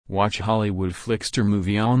Watch Hollywood Flixtor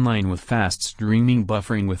movie online with fast streaming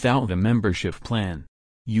buffering without the membership plan.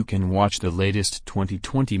 You can watch the latest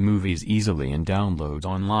 2020 movies easily and download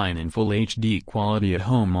online in full HD quality at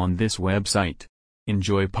home on this website.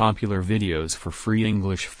 Enjoy popular videos for free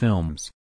English films.